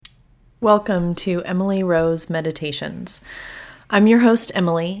Welcome to Emily Rose Meditations. I'm your host,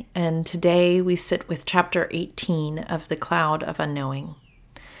 Emily, and today we sit with Chapter 18 of The Cloud of Unknowing.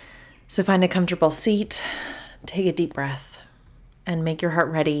 So find a comfortable seat, take a deep breath, and make your heart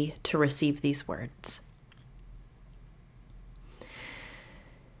ready to receive these words.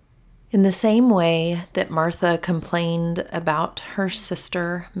 In the same way that Martha complained about her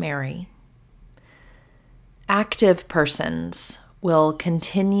sister Mary, active persons will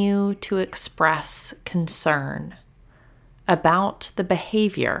continue to express concern about the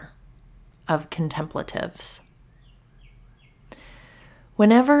behavior of contemplatives.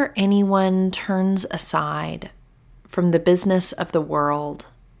 Whenever anyone turns aside from the business of the world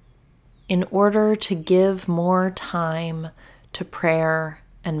in order to give more time to prayer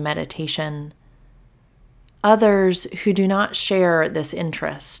and meditation, others who do not share this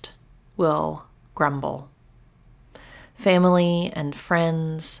interest will grumble. Family and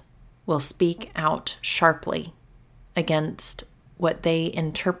friends will speak out sharply against what they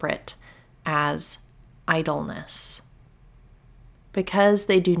interpret as idleness. Because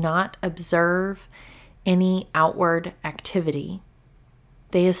they do not observe any outward activity,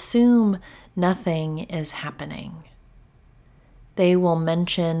 they assume nothing is happening. They will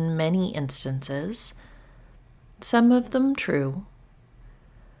mention many instances, some of them true,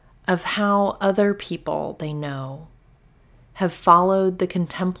 of how other people they know have followed the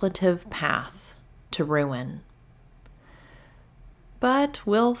contemplative path to ruin, but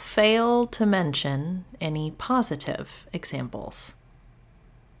will fail to mention any positive examples.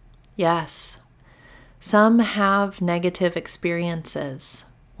 Yes, some have negative experiences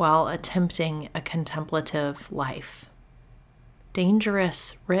while attempting a contemplative life.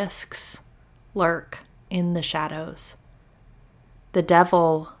 Dangerous risks lurk in the shadows. The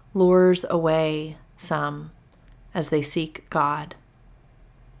devil lures away some as they seek God,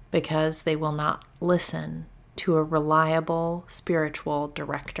 because they will not listen to a reliable spiritual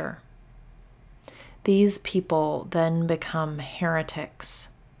director. These people then become heretics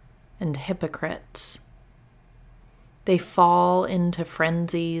and hypocrites. They fall into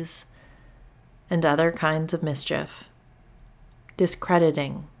frenzies and other kinds of mischief,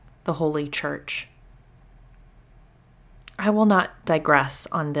 discrediting the Holy Church. I will not digress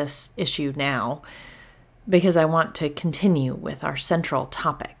on this issue now, because I want to continue with our central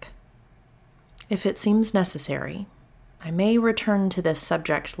topic. If it seems necessary, I may return to this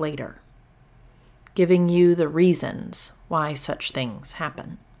subject later, giving you the reasons why such things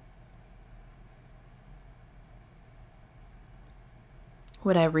happen.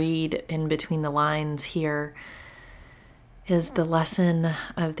 What I read in between the lines here is the lesson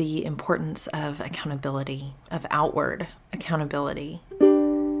of the importance of accountability, of outward accountability.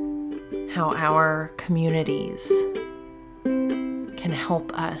 How our communities can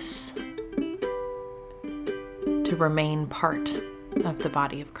help us to remain part of the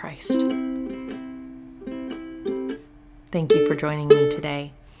body of Christ. Thank you for joining me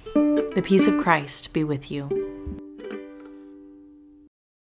today. The peace of Christ be with you.